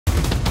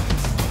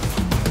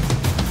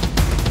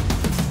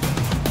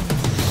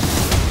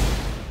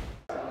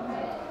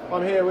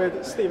I'm here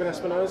with Stephen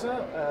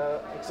Espinoza,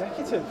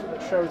 executive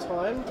at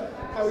Showtime.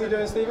 How are you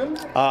doing, Stephen?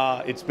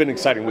 It's been an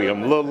exciting week.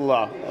 I'm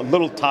a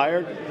little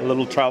tired, a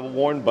little travel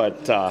worn, but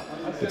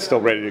it's still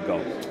ready to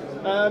go.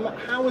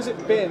 How has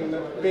it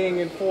been being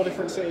in 4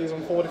 different cities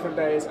on 4 different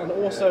days, and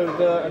also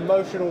the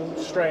emotional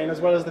strain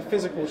as well as the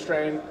physical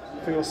strain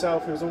for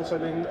yourself, who's also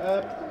been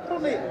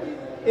probably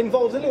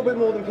involved a little bit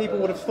more than people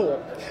would have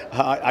thought?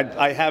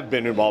 I have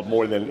been involved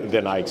more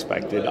than I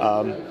expected.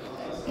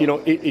 You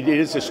know, it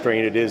is a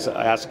strain. It is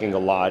asking a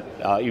lot,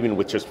 even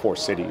with just 4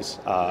 cities.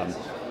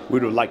 We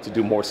would like to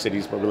do more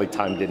cities, but really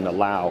time didn't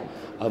allow.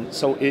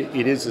 So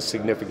it is a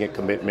significant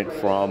commitment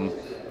from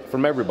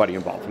everybody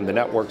involved, from the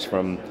networks,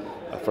 from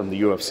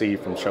the UFC,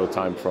 from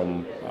Showtime,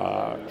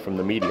 from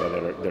the media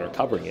that are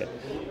covering it.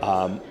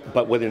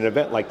 But with an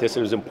event like this,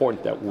 it was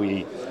important that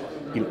we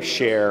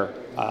share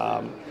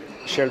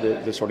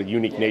the sort of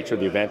unique nature of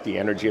the event, the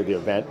energy of the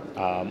event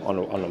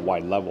on a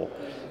wide level.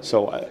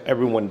 So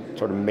everyone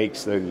sort of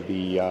makes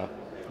the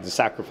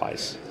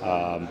sacrifice.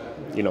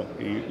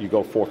 You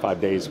go 4 or 5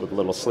 days with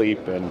little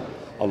sleep and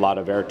a lot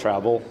of air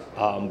travel,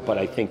 but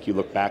I think you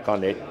look back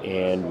on it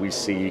and we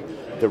see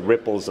the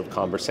ripples of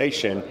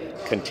conversation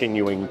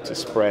continuing to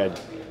spread,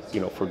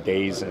 for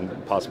days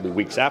and possibly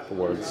weeks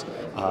afterwards,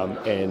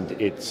 and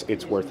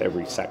it's worth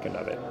every second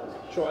of it.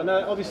 Sure, and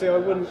obviously I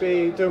wouldn't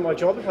be doing my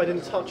job if I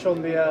didn't touch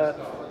on the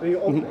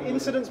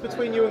incidents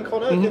between you and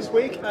Conor this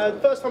week.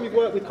 First time you've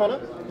worked with Conor?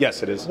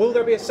 Yes, it is. Will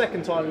there be a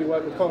second time you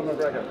work with Conor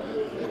McGregor?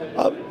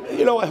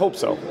 I hope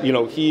so.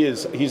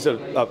 He's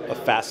a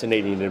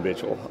fascinating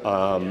individual,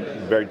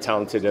 very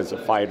talented as a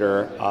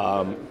fighter,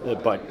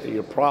 but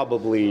you're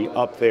probably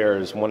up there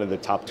as one of the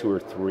top 2 or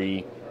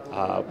 3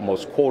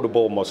 most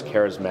quotable, most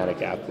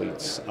charismatic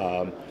athletes.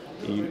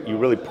 You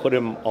really put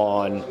him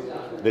on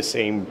the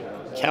same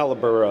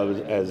caliber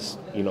as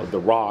The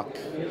Rock.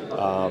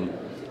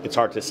 It's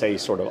hard to say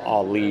sort of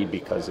Ali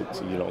because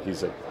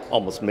he's an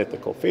almost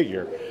mythical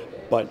figure,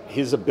 but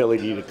his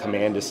ability to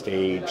command a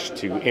stage,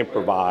 to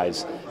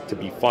improvise, to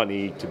be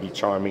funny, to be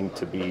charming,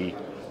 to be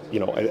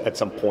at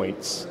some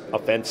points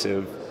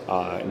offensive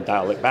and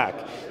dial it back.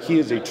 He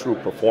is a true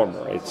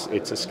performer.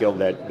 It's a skill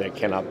that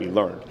cannot be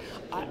learned.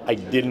 I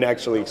didn't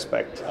actually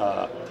expect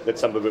that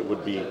some of it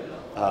would be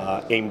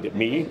aimed at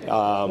me.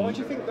 Why do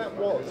you think that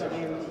was? I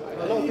mean,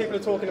 a lot of people are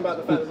talking about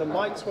the fact that the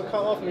mics were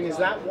cut off. I mean, is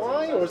that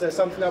why, or is there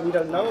something that we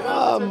don't know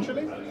about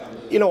potentially?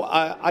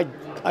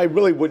 I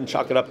really wouldn't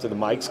chalk it up to the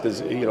mics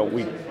because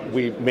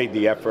we made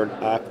the effort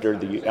after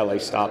the LA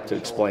stop to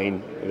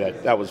explain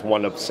that was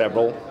one of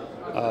several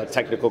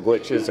technical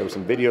glitches. There were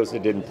some videos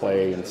that didn't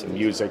play and some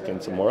music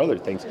and some more other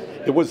things.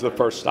 It was the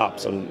first stop,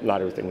 so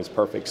not everything was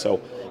perfect.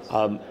 So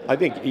I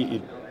think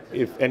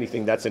if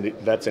anything, that's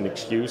an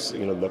excuse.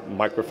 The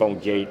microphone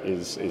gate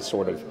is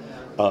sort of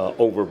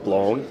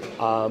overblown.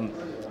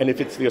 And if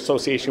it's the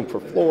association for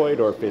Floyd,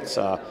 or if it's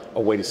a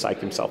way to psych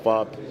himself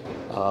up,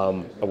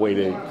 a way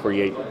to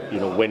create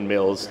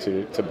windmills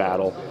to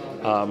battle,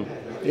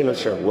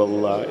 sure.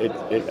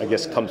 It I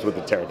guess comes with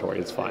the territory.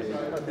 It's fine.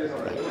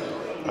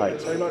 All right.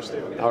 Thanks very much,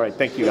 Stephen. All right.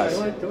 Thank you, guys.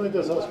 Can I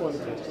just ask one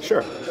question?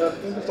 Sure.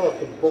 Can I just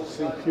ask a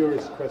boxing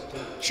purist question?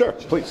 Sure,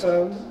 please.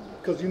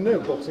 Because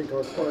boxing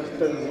correspondents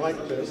don't like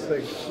this.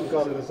 They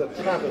regard it as a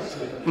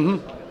travesty. Mm-hmm.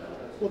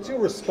 What's your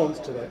response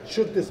to that?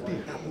 Should this be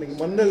happening?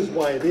 One knows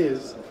why it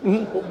is,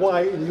 but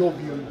why, in your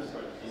view,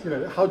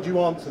 how do you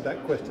answer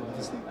that question?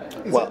 Is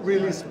it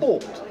really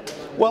sport?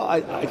 Well,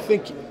 I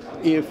think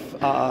if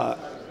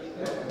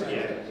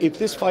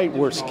this fight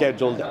were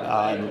scheduled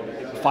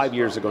 5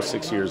 years ago,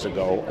 6 years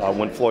ago,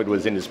 when Floyd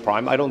was in his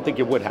prime, I don't think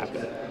it would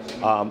happen.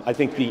 I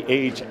think the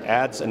age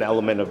adds an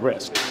element of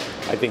risk.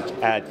 I think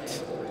at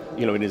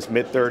in his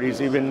mid-30s,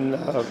 even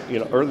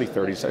early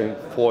 30s, I think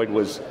Floyd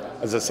was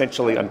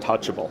essentially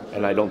untouchable,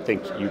 and I don't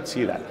think you'd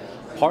see that.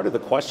 Part of the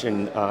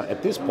question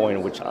at this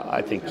point, which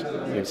I think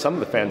some of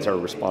the fans are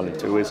responding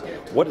to, is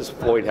what does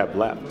Floyd have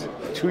left?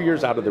 2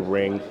 years out of the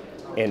ring,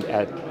 and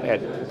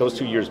at those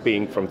 2 years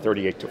being from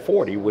 38 to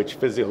 40, which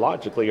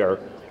physiologically are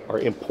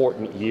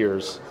important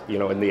years,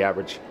 in the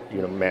average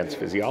man's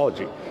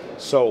physiology.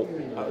 So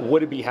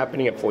would it be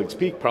happening at Floyd's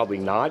peak? Probably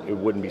not. It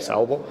wouldn't be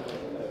sellable.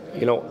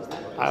 It's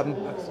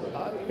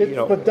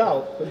the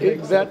doubt that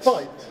makes the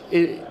fight.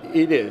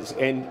 It is,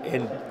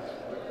 and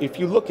if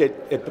you look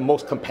at the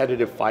most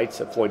competitive fights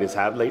that Floyd has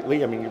had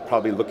lately, I mean, you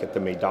probably look at the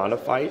Maidana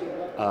fight.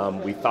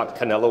 We thought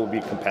Canelo would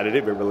be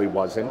competitive. It really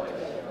wasn't.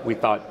 We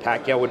thought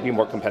Pacquiao would be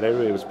more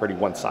competitive. It was pretty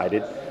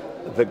one-sided.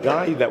 The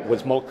guy that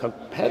was most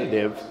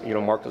competitive,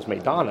 Marcos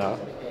Maidana,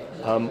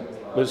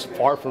 was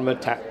far from a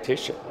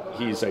tactician.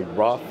 He's a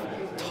rough,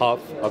 tough,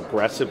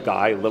 aggressive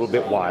guy, a little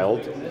bit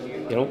wild.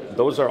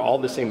 Those are all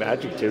the same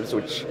adjectives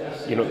which,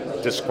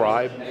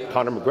 describe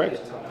Conor McGregor.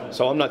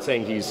 So I'm not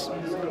saying he's,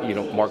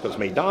 Marcos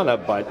Maidana,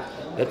 but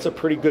that's a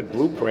pretty good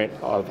blueprint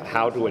of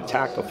how to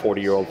attack a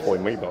 40-year-old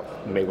Floyd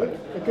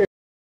Mayweather.